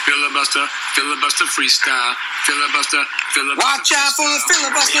Filibuster, filibuster freestyle. Filibuster, filibuster. Watch out for the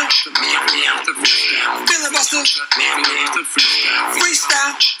filibuster. Filibuster.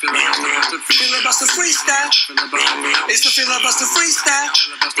 Freestyle. Filibuster freestyle. It's the filibuster freestyle.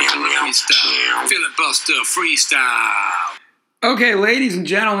 Filibuster freestyle. Okay, ladies and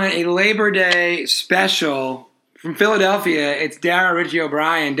gentlemen, a Labor Day special from Philadelphia. It's Dara Richie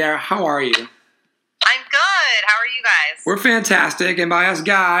O'Brien. Dara, how are you? I'm good. How are you guys? We're fantastic. And by us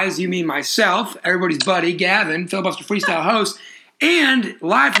guys, you mean myself, everybody's buddy, Gavin, Filibuster Freestyle host, and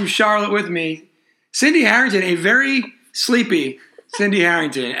live from Charlotte with me, Cindy Harrington, a very sleepy Cindy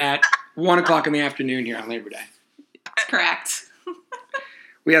Harrington at 1 o'clock in the afternoon here on Labor Day. That's correct.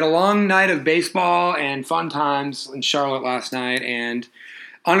 We had a long night of baseball and fun times in Charlotte last night, and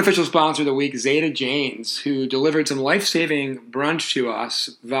unofficial sponsor of the week, Zeta Janes, who delivered some life-saving brunch to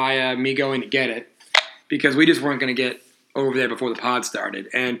us via me going to get it, because we just weren't going to get over there before the pod started.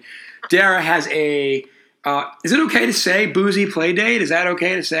 And Dara has a, is it okay to say boozy play date? Is that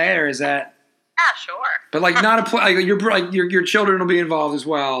okay to say, or is that? Yeah, sure. But like not a play. Like your children will be involved as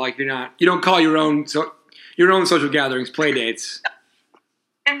well. Like you don't call your own social gatherings play dates.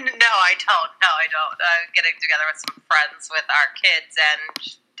 No, I don't. I'm getting together with some friends with our kids, and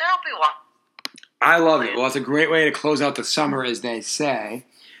there'll be one. I love it. Well, it's a great way to close out the summer, as they say.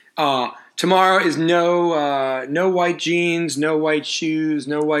 Tomorrow is no white jeans, no white shoes,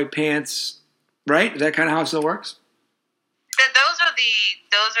 no white pants. Right? Is that kind of how it still works? Those are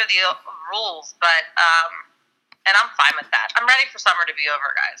the rules, but and I'm fine with that. I'm ready for summer to be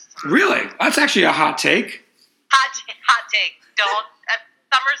over, guys. Really? That's actually a hot take. Hot take. Don't.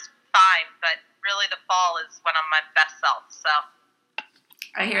 Summer's fine, but really the fall is when I'm my best self. So.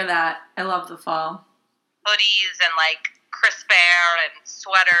 I hear that. I love the fall. Hoodies and like crisp air and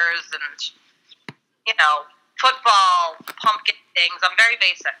sweaters and football, pumpkin things. I'm very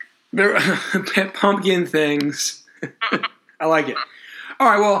basic. Pumpkin things. I like it. All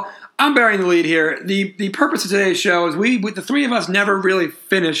right, well, I'm bearing the lead here. The purpose of today's show is the three of us never really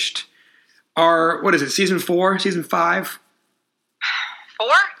finished our, what is it, season 4, season 5? 4?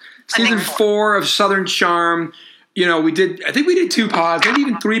 Season 4 of Southern Charm. I think we did 2 pods, maybe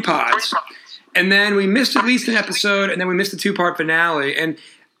even 3 pods. And then we missed at least an episode, and then we missed the 2-part finale. And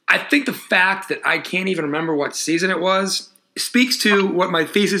I think the fact that I can't even remember what season it was speaks to what my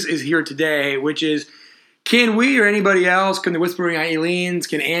thesis is here today, which is, can we or anybody else, can the Whispering Eileen's,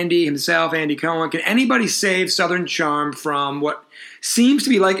 can Andy himself, Andy Cohen, can anybody save Southern Charm from what seems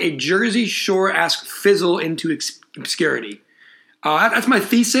to be like a Jersey Shore-esque fizzle into obscurity? That's my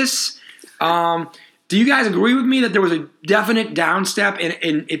thesis. Do you guys agree with me that there was a definite downstep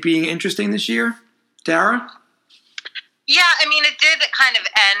in it being interesting this year? Dara? Yeah, I mean, it did kind of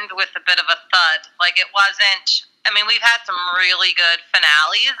end with a bit of a thud. Like, it wasn't... I mean, we've had some really good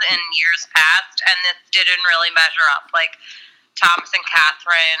finales in years past, and this didn't really measure up. Like, Thomas and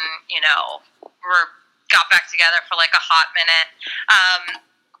Catherine, got back together for like a hot minute.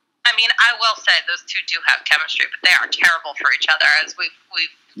 I mean, I will say those two do have chemistry, but they are terrible for each other, as we've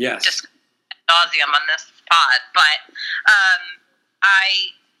discussed ad nauseum on this pod. But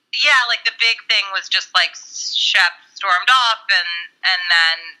like the big thing was just like Shep stormed off, and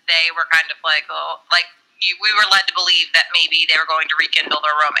then they were kind of like, we were led to believe that maybe they were going to rekindle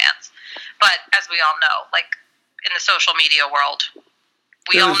their romance. But as we all know, like in the social media world,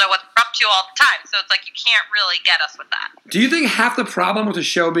 we all know what they're up to all the time. So it's like you can't really get us with that. Do you think half the problem with the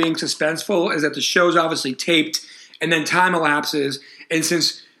show being suspenseful is that the show's obviously taped and then time elapses, and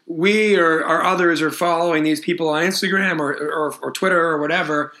since we or others are following these people on Instagram or Twitter or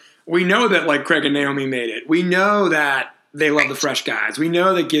whatever, we know that like Craig and Naomi made it. We know that they love the fresh guys. We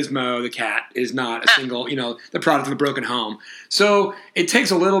know that Gizmo, the cat, is not a single, the product of a broken home. So it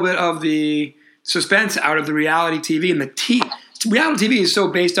takes a little bit of the suspense out of the reality TV, and reality TV is so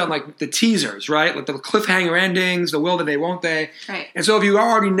based on like the teasers, right? Like the cliffhanger endings, the will they, won't they. Right. And so if you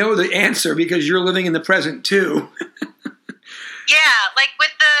already know the answer because you're living in the present too. Yeah, like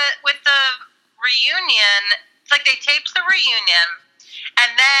with the reunion, it's like they taped the reunion.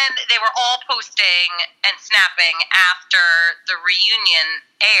 And then they were all posting and snapping after the reunion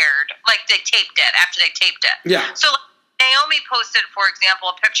aired. Like, they taped it, after they taped it. Yeah. So, Naomi posted, for example,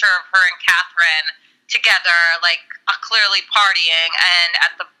 a picture of her and Catherine together, like, clearly partying. And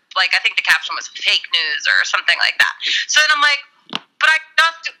at the, like, I think the caption was fake news or something like that. So then I'm like,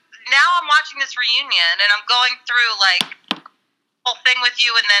 now I'm watching this reunion and I'm going through, like, whole thing with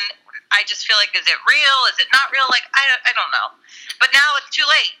you, and then I just feel like, is it real? Is it not real? Like, I don't know. But now it's too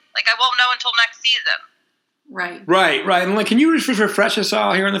late. Like, I won't know until next season. Right. And like, can you just refresh us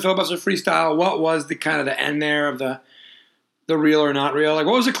all here in the Filibuster Freestyle? What was the kind of the end there of the the real or not real? Like,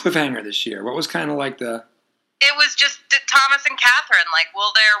 what was the cliffhanger this year? What was kind of like the... It was just Thomas and Catherine, like,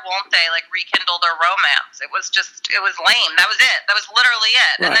 will they or won't they, like, rekindle their romance? It was lame. That was it. That was literally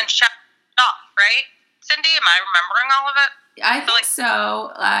it. Right. And then shut off, right? Cindy, am I remembering all of it? I think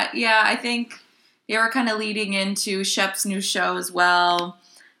so. Yeah, I think they were kind of leading into Shep's new show as well.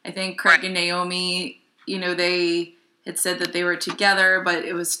 I think Craig and Naomi, they had said that they were together, but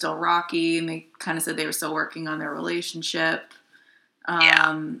it was still rocky, and they kind of said they were still working on their relationship.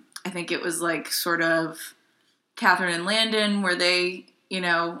 I think it was like sort of Catherine and Landon, were they,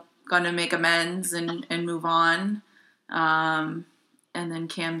 going to make amends and move on. And then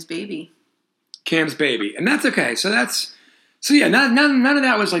Cam's baby. And that's okay. So yeah, none of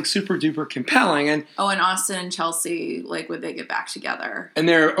that was like super duper compelling. And Austin and Chelsea, like, would they get back together? And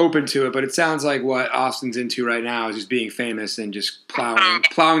they're open to it, but it sounds like what Austin's into right now is just being famous and just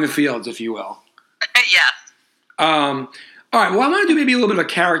plowing the fields, if you will. Yes. All right. Well, I want to do maybe a little bit of a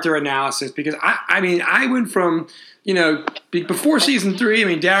character analysis because I went from, before season 3,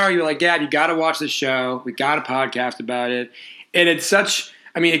 Daryl, you were like, Dad, you got to watch this show. We got a podcast about it. And it's such,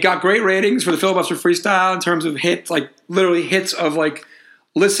 it got great ratings for the Filibuster Freestyle in terms of hits, like literally hits of like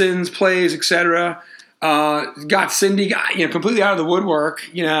listens, plays, etc. Got Cindy, completely out of the woodwork,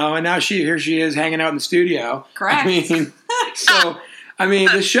 and now here she is hanging out in the studio. Correct.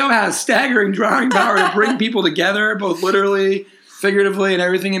 The show has staggering drawing power to bring people together, both literally, figuratively, and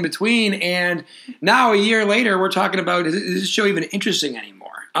everything in between. And now, a year later, we're talking about, is this show even interesting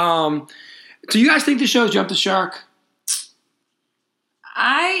anymore? Do you guys think the show's jumped the shark?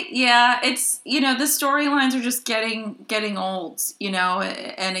 It's, the storylines are just getting old,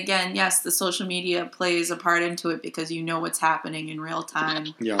 and again, yes, the social media plays a part into it because what's happening in real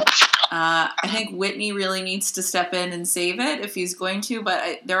time. Yeah. I think Whitney really needs to step in and save it if he's going to,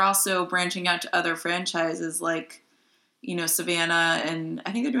 but they're also branching out to other franchises like, Savannah, and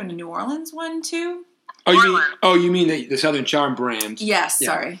I think they're doing a New Orleans one too. You mean the Southern Charm brand? Yes, yeah.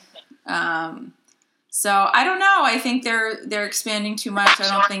 Sorry. So I don't know. I think they're expanding too much. I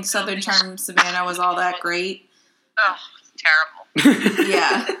don't think Southern Charm Savannah was all that great. Oh, it's terrible.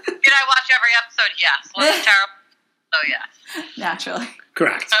 Yeah. Did I watch every episode? Yes. Was it terrible? Oh, yes. Naturally.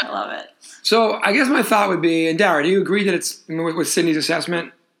 Correct. I love it. So I guess my thought would be, and Dara, do you agree that it's with Sydney's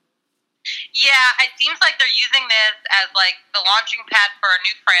assessment? Yeah, it seems like they're using this as like the launching pad for a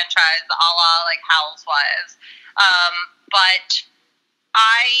new franchise, a la like Housewives. But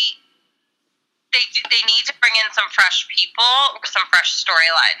they need to bring in some fresh people, some fresh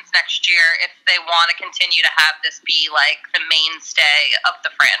storylines next year if they want to continue to have this be like the mainstay of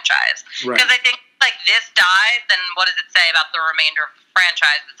the franchise. Because I think like this dies, then what does it say about the remainder of the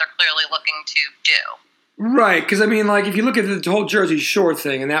franchise that they're clearly looking to do? Right, because if you look at the whole Jersey Shore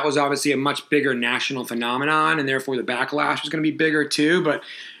thing, and that was obviously a much bigger national phenomenon, and therefore the backlash was going to be bigger too, but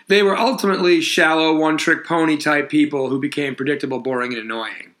they were ultimately shallow, one-trick pony type people who became predictable, boring, and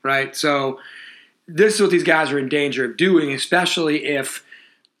annoying, right? So this is what these guys are in danger of doing, especially if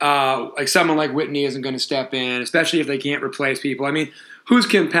someone like Whitney isn't going to step in, especially if they can't replace people. Who's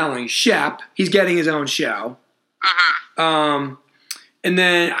compelling? Shep. He's getting his own show. Uh-huh. And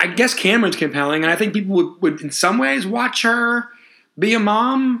then I guess Cameron's compelling, and I think people would in some ways watch her be a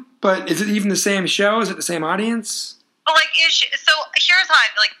mom, but is it even the same show? Is it the same audience? Well, so here's how I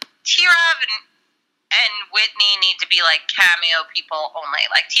feel like T-Rav and Whitney need to be like cameo people only.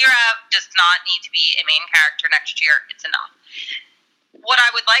 Like T-Rav does not need to be a main character next year. It's enough. What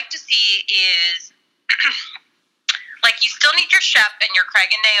I would like to see is like you still need your Shep and your Craig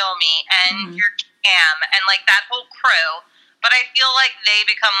and Naomi and your Cam and like that whole crew. But I feel like they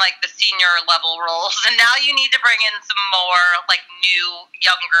become like the senior level roles, and now you need to bring in some more like new,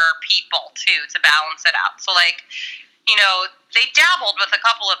 younger people too to balance it out. So like, they dabbled with a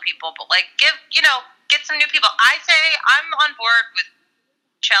couple of people, but like get some new people. I say I'm on board with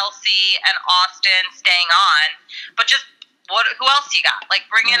Chelsea and Austin staying on, but just who else you got? Like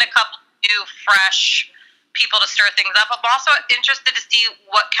bring in a couple new, fresh people to stir things up. I'm also interested to see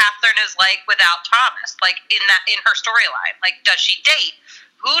what Catherine is like without Thomas, like in her storyline. Like, does she date?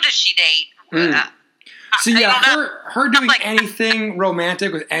 Who does she date? So her doing anything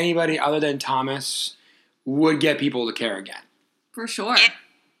romantic with anybody other than Thomas would get people to care again. For sure.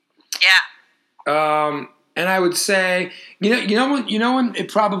 Yeah. And I would say, when it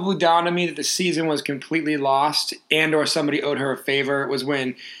probably dawned on me that the season was completely lost and or somebody owed her a favor was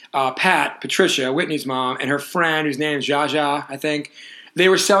when Patricia, Whitney's mom, and her friend, whose name is Jaja, I think, they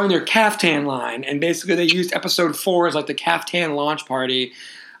were selling their caftan line, and basically they used episode 4 as like the caftan launch party,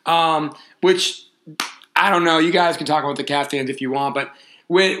 which, I don't know, you guys can talk about the caftans if you want, but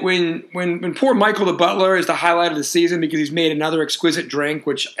when poor Michael the butler is the highlight of the season because he's made another exquisite drink,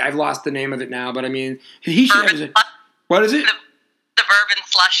 which I've lost the name of it now, but I mean he should have what is it? The bourbon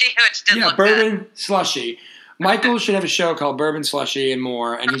slushy, which did look bourbon good. slushy. Michael should have a show called Bourbon Slushy and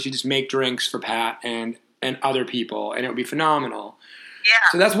More, and he should just make drinks for Pat and other people, and it would be phenomenal. Yeah.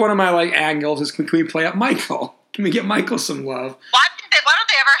 So that's one of my angles is can we play up Michael? Can we get Michael some love? Why don't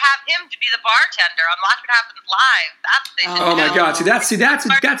they ever have him to be the bartender on Watch What Happens Live? That's what they should Oh my do.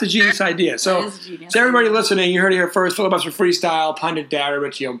 God! That's a genius idea. So, That is a genius everybody idea. listening, you heard it here first. Filibuster Freestyle, pundit Dara,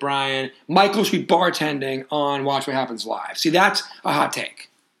 Richie O'Brien, Michael should be bartending on Watch What Happens Live. See, that's a hot take.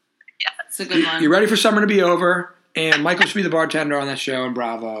 It's a good one. You ready for summer to be over? And Michael should be the bartender on that show. And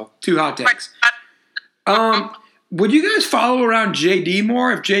Bravo, 2 hot takes. Would you guys follow around JD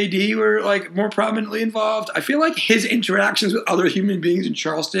more if JD were more prominently involved? I feel like his interactions with other human beings in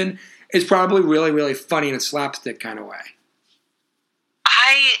Charleston is probably really, really funny in a slapstick kind of way.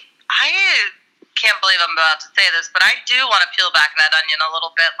 I can't believe I'm about to say this, but I do want to peel back that onion a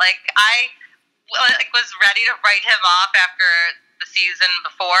little bit. I was ready to write him off after the season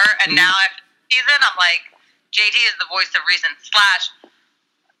before, and now after the season, I'm like, JD is the voice of reason.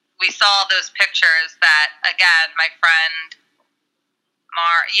 We saw those pictures that, again, my friend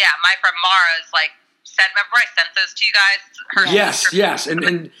Mara's remember I sent those to you guys? Yes.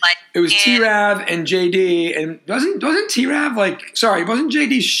 And it was T-Rav and JD, and wasn't T-Rav wasn't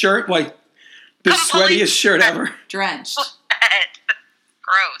JD's shirt the sweatiest shirt ever? Drenched.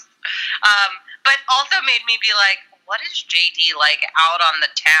 Gross. But also made me be like, what is JD out on the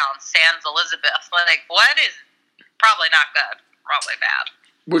town, Sans Elizabeth? What is probably not good, probably bad.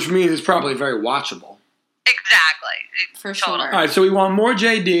 Which means it's probably very watchable. Exactly. For Totally. sure. All right, so we want more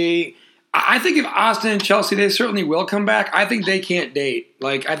JD. I think if Austin and Chelsea, they certainly will come back. I think they can't date.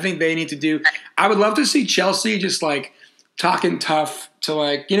 I think they need to do. I would love to see Chelsea just talking tough to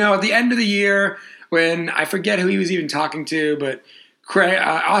at the end of the year when I forget who he was even talking to, but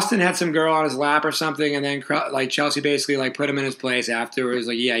Austin had some girl on his lap or something, and then Chelsea basically put him in his place afterwards.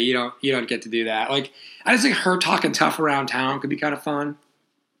 Yeah, you don't get to do that. I just think her talking tough around town could be kind of fun.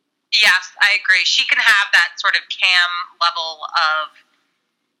 Yes, I agree. She can have that sort of Cam level of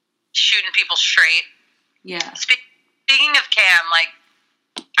shooting people straight. Yeah. Speaking of Cam, I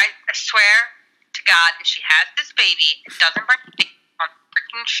swear to God, if she has this baby and doesn't bring it on the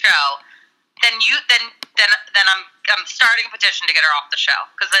freaking show, then I'm starting a petition to get her off the show.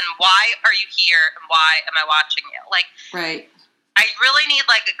 Because then why are you here and why am I watching you? Right. I really need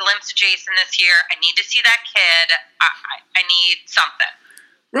a glimpse of Jason this year. I need to see that kid. I need something.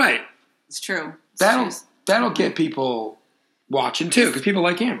 Right. It's true. That'll get people watching too, because people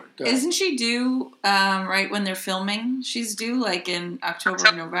like Cameron. Isn't she due right when they're filming? She's due in October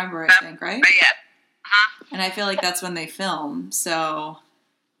or November, I think, right? Yeah. Uh-huh. And I feel like that's when they film. So,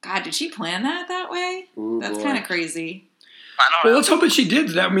 God, did she plan that way? Ooh, that's boy. kind of crazy. I don't Well, know. let's hope that she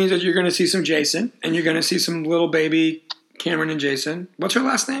did. That means that you're going to see some Jason, and you're going to see some little baby Cameron and Jason. What's her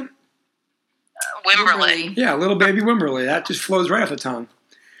last name? Wimberly. Yeah, little baby Wimberly. That just flows right off the tongue.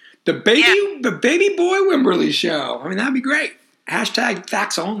 The baby boy Wimberly show. I mean, that'd be great. #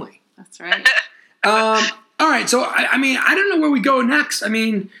 facts only. That's right. All right, so I mean, I don't know where we go next. I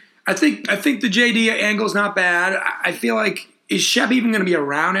mean, I think the JD angle's not bad. I feel like, is Shep even going to be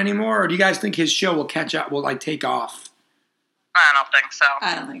around anymore, or do you guys think his show will catch up? Will take off? I don't think so.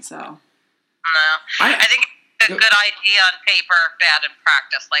 I don't think so. No. I- I think it's a good idea on paper, bad in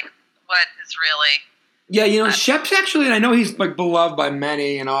practice. What is really... Yeah, Shep's actually, and I know he's beloved by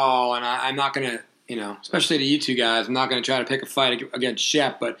many and all, and I'm not going to, especially to you two guys, I'm not going to try to pick a fight against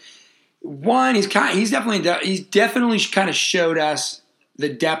Shep, but one, he's definitely kind of showed us the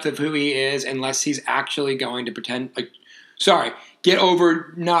depth of who he is, unless he's actually going to pretend, get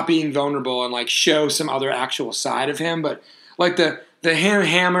over not being vulnerable and show some other actual side of him, but the him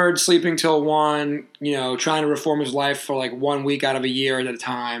hammered, sleeping till 1, trying to reform his life for 1 week out of a year at a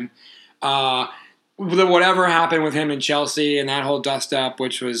time. Whatever happened with him and Chelsea and that whole dust up,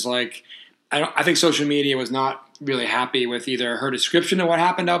 which was I think social media was not really happy with either her description of what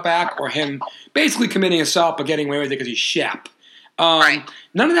happened out back or him basically committing assault but getting away with it because he's Shep. Right.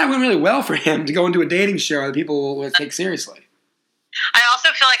 None of that went really well for him to go into a dating show that people will take seriously. I also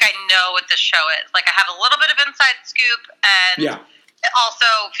feel like I know what this show is. I have a little bit of inside scoop, and I also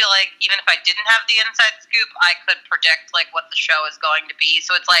feel like even if I didn't have the inside scoop, I could predict what the show is going to be.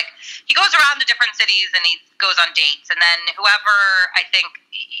 So it's he goes around to different cities and he goes on dates, and then whoever I think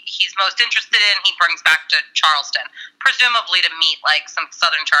he's most interested in, he brings back to Charleston, presumably to meet some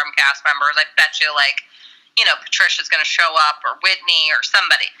Southern Charm cast members. I bet you Patricia's going to show up, or Whitney, or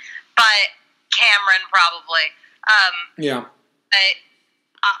somebody, but Cameron probably.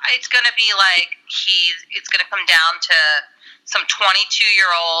 it's going to be like it's going to come down to some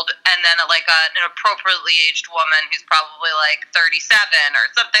 22-year-old and then an appropriately aged woman who's probably like 37 or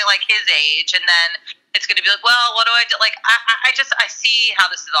something like his age, and then it's going to be like, well, what do I do? Like, I see how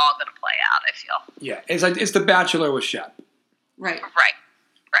this is all going to play out. I feel. Yeah, it's The Bachelor with Shep. Right.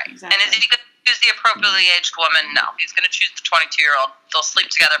 Exactly. And is he going to choose the appropriately aged woman? No, he's going to choose the 22-year-old. They'll sleep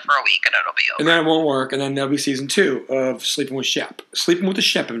together for a week, and it'll be over. And then it won't work, and then there'll be season 2 of Sleeping with Shep. Sleeping with the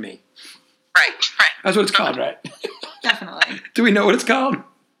Shep and Me. Right. That's what it's called, right? Definitely. Do we know what it's called?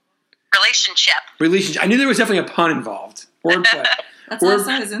 Relationship. I knew there was definitely a pun involved. Wordplay. That's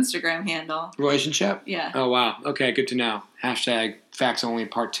also his Instagram handle. Relationship? Yeah. Oh, wow. Okay, good to know. Hashtag facts only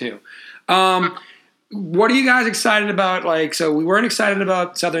part 2. What are you guys excited about? Like, so we weren't excited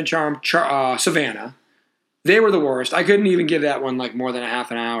about Southern Charm, Savannah. They were the worst. I couldn't even give that one like more than a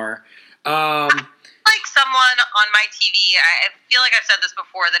half an hour. Like someone on my TV, I feel like I've said this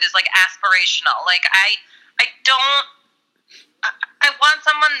before, that is like aspirational. Like I want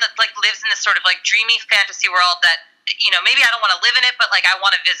someone that like lives in this sort of like dreamy fantasy world that, you know, maybe I don't want to live in it, but like I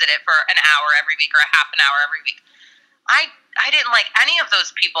want to visit it for an hour every week or a half an hour every week. I didn't like any of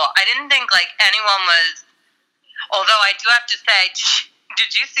those people. I didn't think like anyone was. Although I do have to say,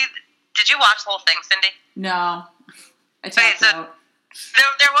 did you watch the whole thing, Cindy? No, I tapped out.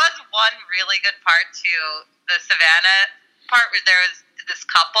 There was one really good part to the Savannah part where there was this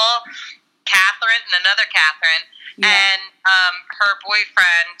couple, Catherine and another Catherine, and her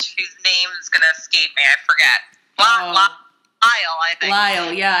boyfriend, whose name is going to escape me, I forget. Lyle, I think.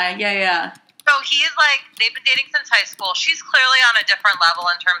 Lyle, yeah. So he's like, they've been dating since high school. She's clearly on a different level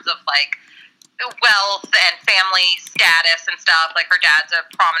in terms of like wealth and family status and stuff. Like her dad's a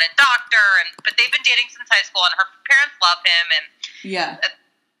prominent doctor, but they've been dating since high school, and her parents love him. And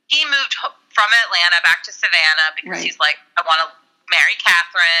he moved from Atlanta back to Savannah because he's like, I want to marry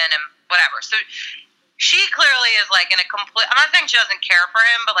Catherine and whatever. So she clearly is like in a complete. I'm not saying she doesn't care for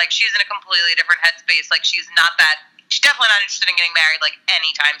him, but like she's in a completely different headspace. Like she's definitely not interested in getting married like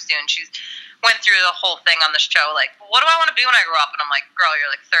anytime soon. She's went through the whole thing on the show, like, what do I want to be when I grow up? And I'm like, girl, you're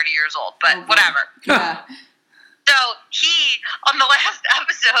like 30 years old, but whatever. Yeah. So he, on the last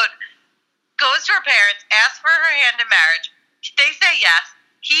episode, goes to her parents, asks for her hand in marriage. They say yes.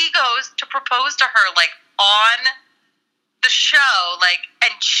 He goes to propose to her, like, on the show, like,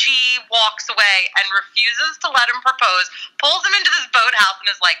 and she walks away and refuses to let him propose, pulls him into this boathouse and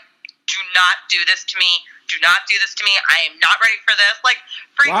is like, do not do this to me. Do not do this to me. I am not ready for this. Like,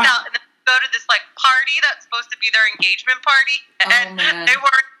 freaks out. And then go to this like party that's supposed to be their engagement party, and they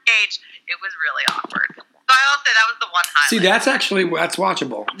weren't engaged. It was really awkward. So I'll say that was the one highlight. See, that's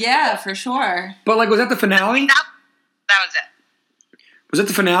watchable. Yeah, for sure. But like, was that the finale? That was it. Was it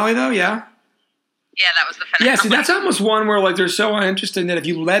the finale though? Yeah. Yeah, that was the finale. Yeah, see, that's almost one where like they're so uninterested that if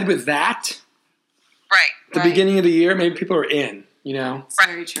you led with that, the beginning of the year, maybe people are in. You know, it's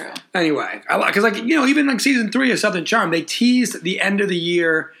very true. Anyway, because like you know, even like season 3 of Southern Charm, they teased the end of the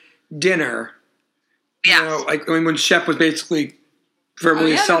year dinner. You know, like when Shep was basically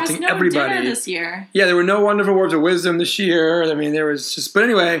verbally assaulting there was no everybody dinner this year. Yeah, there were no wonderful words of wisdom this year. I mean, there was just. But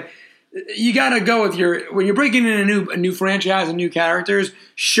anyway, you got to go with when you're breaking in a new franchise and new characters.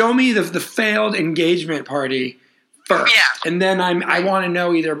 Show me the failed engagement party first, and then I want to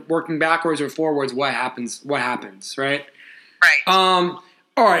know either working backwards or forwards what happens. Right. All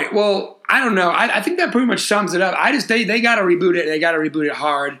right. Well, I don't know. I think that pretty much sums it up. They got to reboot it. They got to reboot it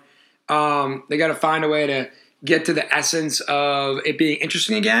hard. They got to find a way to get to the essence of it being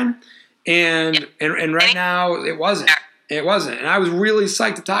interesting again. And right now it wasn't. It wasn't. And I was really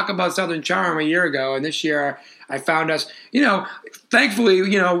psyched to talk about Southern Charm a year ago. And this year I found us, thankfully,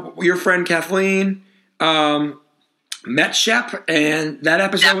 your friend Kathleen met Shep, and that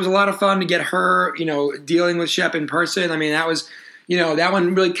episode was a lot of fun to get her, dealing with Shep in person. I mean, that was, that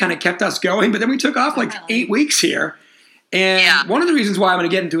one really kind of kept us going. But then we took off like 8 weeks here. And one of the reasons why I'm going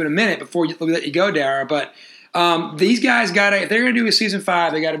to get into it in a minute before we let you go, Dara, but these guys if they're going to do a season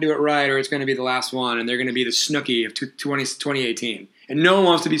 5, they got to do it right, or it's going to be the last one, and they're going to be the Snooki of 2018. And no one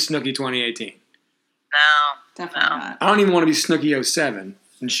wants to be Snooki 2018. No. Definitely not. I don't even want to be Snooki 07,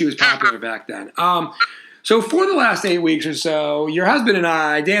 and she was popular back then. So for the last 8 weeks or so, your husband and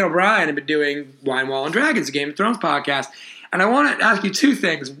I, Dan O'Brien, have been doing Wine, Wall, and Dragons, a Game of Thrones podcast. And I want to ask you 2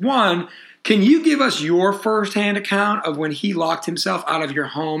 things. One, can you give us your firsthand account of when he locked himself out of your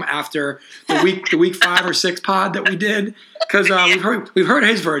home after the week 5 or 6 pod that we did? Because we've heard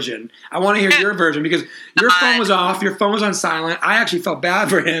his version. I want to hear your version because your phone was off. Your phone was on silent. I actually felt bad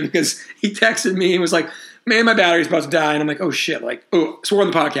for him because he texted me and was like, man, my battery's about to die. And I'm like, oh, shit. Like, oh, swore on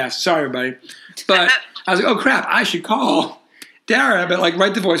the podcast. Sorry, everybody. But I was like, oh, crap. I should call Dara, but like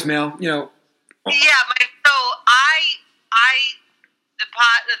write the voicemail. You know. Yeah,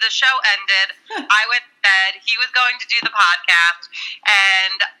 the show ended. I went to bed. He was going to do the podcast,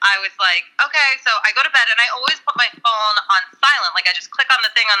 and I was like, okay. So I go to bed, and I always put my phone on silent. Like I just click on the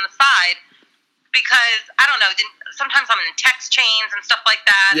thing on the side because I don't know. Sometimes I'm in text chains and stuff like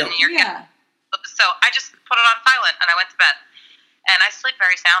that, Yep. and you're Yeah. so I just put it on silent, and I went to bed, and I sleep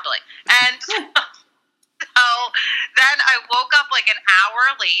very soundly. And so then I woke up like an hour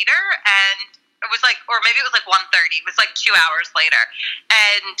later, and it was like, or maybe it was like 1:30. It was like 2 hours later.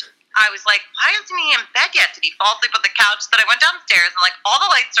 And I was like, why isn't he in bed yet? Did he fall asleep on the couch? Then I went downstairs and like all the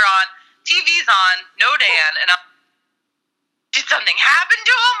lights are on, TV's on, no Dan. And did something happen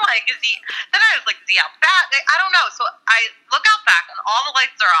to him? Like, then I was like, is he out back? I don't know. So I look out back and all the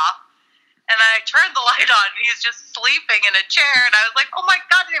lights are off. And then I turned the light on and he's just sleeping in a chair. And I was like, oh my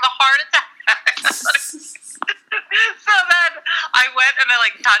God, did he have a heart attack? So then I went and I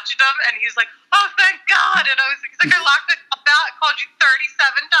like touched him and he's like, oh, thank God. And he's like, I locked it out. I called you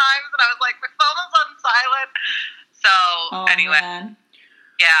 37 times. And I was like, my phone was on silent. So anyway, Man.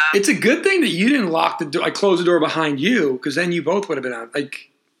 yeah. It's a good thing that you didn't lock the door. I closed the door behind you because then you both would have been out.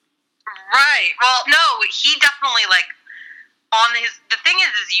 Like, Right. Well, no, he definitely like the thing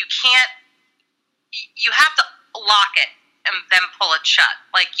is you can't, you have to lock it and then pull it shut.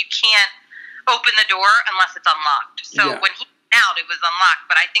 Like you can't open the door unless it's unlocked. So Yeah. when he went out, it was unlocked.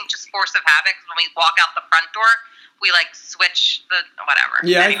 But I think just force of habit, 'cause when we walk out the front door, we like switch the whatever.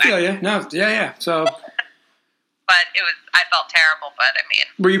 yeah, Anyway, I feel you. No, yeah. So, But I felt terrible. But I mean,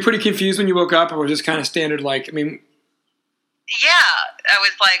 were you pretty confused when you woke up, or was this kind of standard? Like, I mean, yeah, I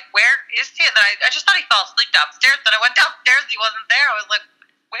was like, where is he? And then I just thought he fell asleep downstairs. Then I went downstairs, he wasn't there. I was like,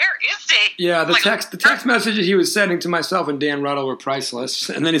 where is he? yeah, the Like, text messages he was sending to myself and Dan Ruddle were priceless.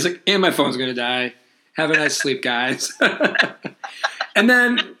 And then he's like, and my phone's gonna die. Have a nice sleep, guys. And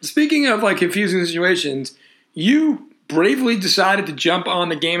then, speaking of like confusing situations, you bravely decided to jump on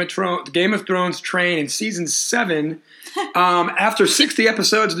the Game of Thrones train in season 7 after 60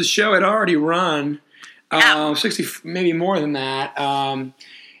 episodes of the show had already run. 60, maybe more than that.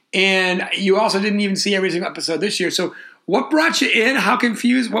 And you also didn't even see every single episode this year. So what brought you in? How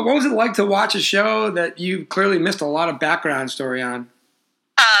confused? What was it like to watch a show that you clearly missed a lot of background story on?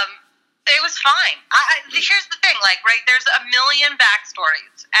 It was fine. Here's the thing, like, right, there's a million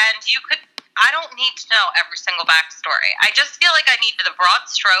backstories, and I don't need to know every single backstory. I just feel like I need the broad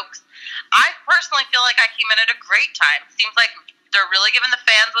strokes. I personally feel like I came in at a great time. Seems like they're really giving the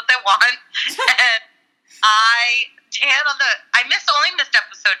fans what they want. And I only missed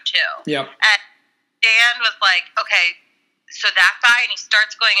episode 2. Yep. And Dan was like, okay, so that guy, and he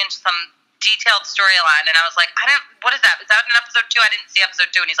starts going into some detailed storyline, and I was like, what is that? Is that in episode 2? I didn't see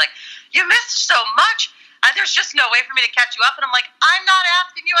episode 2. And he's like, you missed so much. There's just no way for me to catch you up. And I'm like, I'm not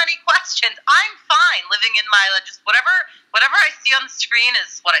asking you any questions. I'm fine living in my, just whatever I see on the screen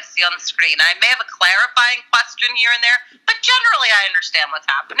is what I see on the screen. I may have a clarifying question here and there, but generally I understand what's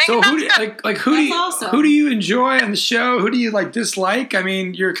happening. So who do you enjoy on the show? Who do you like dislike? I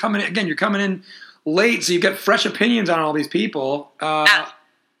mean, you're coming in late, so you've got fresh opinions on all these people.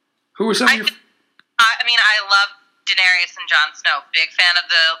 Who are some of your? I love Daenerys and Jon Snow. Big fan of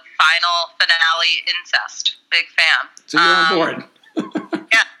the final finale incest. Big fan. So you're on board.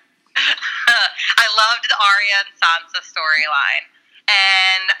 Yeah. I loved the Arya and Sansa storyline.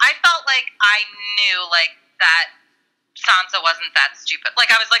 And I felt like I knew like that Sansa wasn't that stupid. Like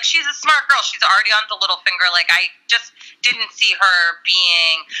I was like, she's a smart girl. She's already on to Littlefinger. Like I just didn't see her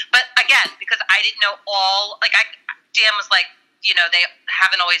being. But again, because I didn't know Dan was like, you know, they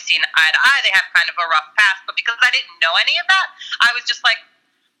haven't always seen eye to eye. They have kind of a rough past. But because I didn't know any of that, I was just like,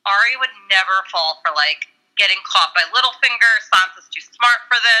 Arya would never fall for like getting caught by Littlefinger. Sansa's too smart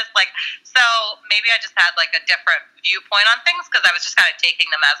for this. Like, so maybe I just had like a different viewpoint on things because I was just kind of taking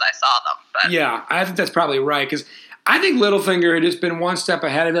them as I saw them. But Yeah, I think that's probably right because I think Littlefinger had just been one step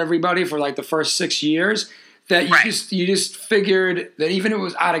ahead of everybody for like the first 6 years. That you just figured that even if it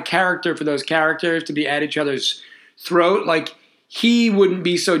was out of character for those characters to be at each other's throat, like he wouldn't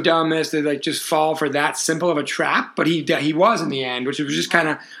be so dumb as to like just fall for that simple of a trap. But he was in the end, which was just kind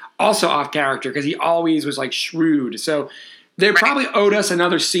of also off character because he always was like shrewd. So they probably owed us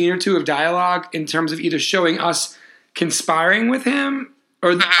another scene or two of dialogue in terms of either showing us conspiring with him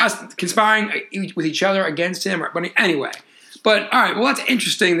or us conspiring with each other against him. But anyway, all right. Well, that's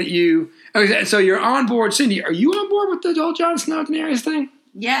interesting that you. Okay, so you're on board, Cindy. Are you on board with the whole Jon Snow Daenerys thing?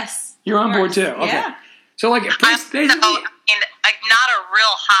 Yes. You're on board too. Okay. Yeah. So like, basically, not a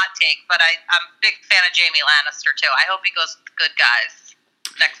real hot take, but I'm a big fan of Jaime Lannister too. I hope he goes with the good guys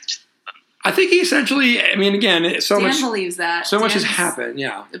next. I think he essentially. I mean, again, Dan believes that. So much has Dan's happened.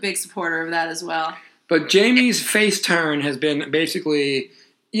 Yeah, a big supporter of that as well. but Jamie's face turn has been basically,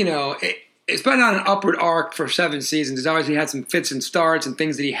 it's been on an upward arc for 7 seasons. He's obviously had some fits and starts and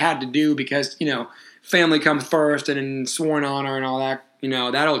things that he had to do because family comes first and sworn honor and all that.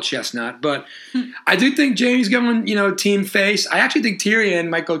 That old chestnut. But I do think Jamie's going, team face. I actually think Tyrion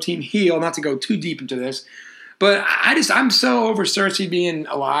might go team heel, not to go too deep into this. But I'm so over Cersei being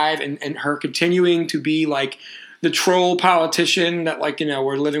alive and her continuing to be like the troll politician that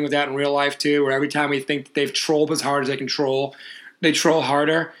we're living with that in real life too, where every time we think that they've trolled as hard as they can troll, they troll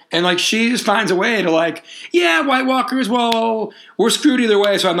harder. And she just finds a way to White Walkers, well, we're screwed either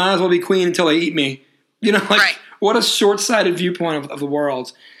way, so I might as well be queen until they eat me. Right. What a short-sighted viewpoint of the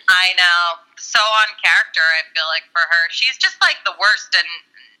world. I know. So on character, I feel like, for her. She's just the worst and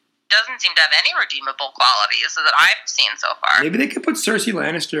doesn't seem to have any redeemable qualities that I've seen so far. Maybe they could put Cersei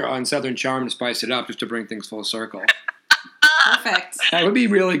Lannister on Southern Charm to spice it up, just to bring things full circle. Perfect. That would be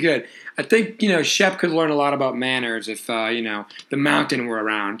really good. I think, Shep could learn a lot about manners if, the Mountain were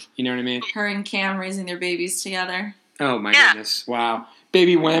around. You know what I mean? Her and Cam raising their babies together. Oh, my goodness. Wow.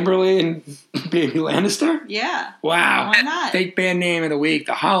 Baby Wamberly and Baby Lannister? Yeah. Wow. Why not? Fake band name of the week.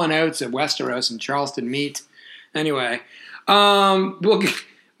 The Hall & Oates at Westeros and Charleston Meet. Anyway, we'll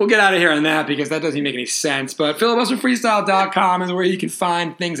get out of here on that because that doesn't even make any sense. But filibusterfreestyle.com is where you can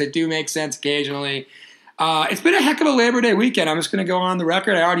find things that do make sense occasionally. It's been a heck of a Labor Day weekend. I'm just going to go on the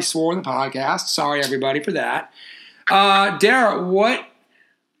record. I already swore in the podcast. Sorry, everybody, for that. Dara, what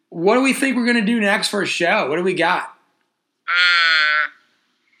do we think we're going to do next for a show? What do we got?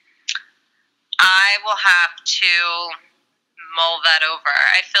 I will have to mull that over.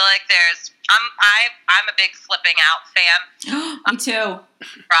 I feel like I'm a big Flipping Out fan. Me too.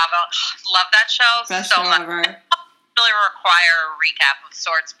 Bravo. Love that show Best so show much. ever. Really require a recap of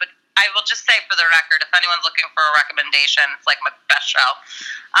sorts, but I will just say for the record, if anyone's looking for a recommendation, it's my best show.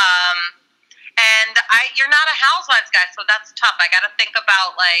 And you're not a Housewives guy, so that's tough. I got to think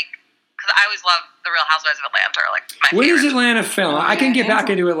about because I always love the Real Housewives of Atlanta. My When favorite. is Atlanta film? I can get back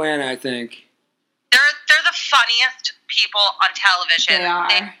Atlanta. into Atlanta, I think. They're the funniest people on television. They are.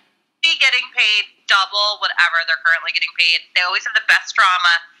 They be getting paid double whatever they're currently getting paid. They always have the best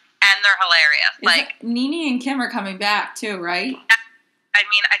drama, and they're hilarious. Nene and Kim are coming back too, right? I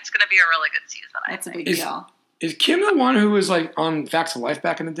mean, it's going to be a really good season. That's a I think. big deal. Is Kim the one who was on Facts of Life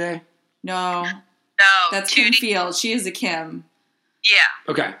back in the day? No, No, that's Kim Tootie. Fields. She is a Kim.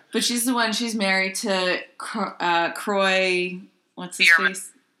 Yeah. Okay. But she's the one. She's married to Croy. What's his Bierman. face?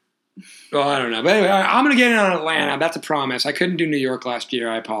 Well, I don't know. But anyway, I'm going to get in on Atlanta. That's a promise. I couldn't do New York last year.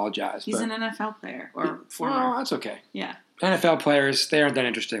 I apologize. He's but, an NFL player or former. well, that's okay. Yeah. NFL players, they aren't that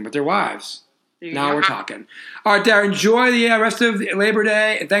interesting, but their wives. There you Now go. we're talking. All right, Darren, enjoy the rest of Labor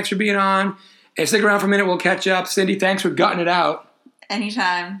Day, and thanks for being on. And stick around for a minute. We'll catch up. Cindy, thanks for gutting it out.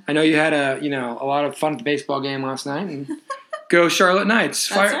 Anytime. I know you had a lot of fun at the baseball game last night. And go Charlotte Knights.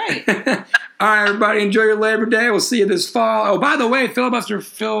 That's right. All right, everybody, enjoy your Labor Day. We'll see you this fall. Oh, by the way, Filibuster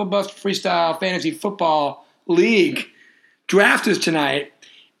Freestyle Fantasy Football League draft is tonight.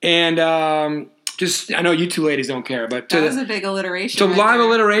 And I know you two ladies don't care, but That was a big alliteration. to right live there.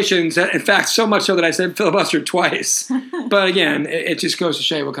 alliterations, in fact, so much so that I said filibuster twice. But again, it just goes to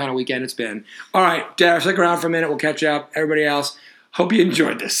show you what kind of weekend it's been. All right, Dara, stick around for a minute. We'll catch up. Everybody else, hope you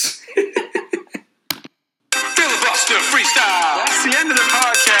enjoyed this. Filibuster Freestyle. That's the end of the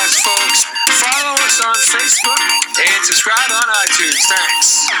podcast, folks. Follow us on Facebook and subscribe on iTunes.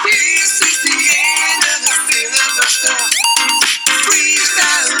 Thanks. This is the end of the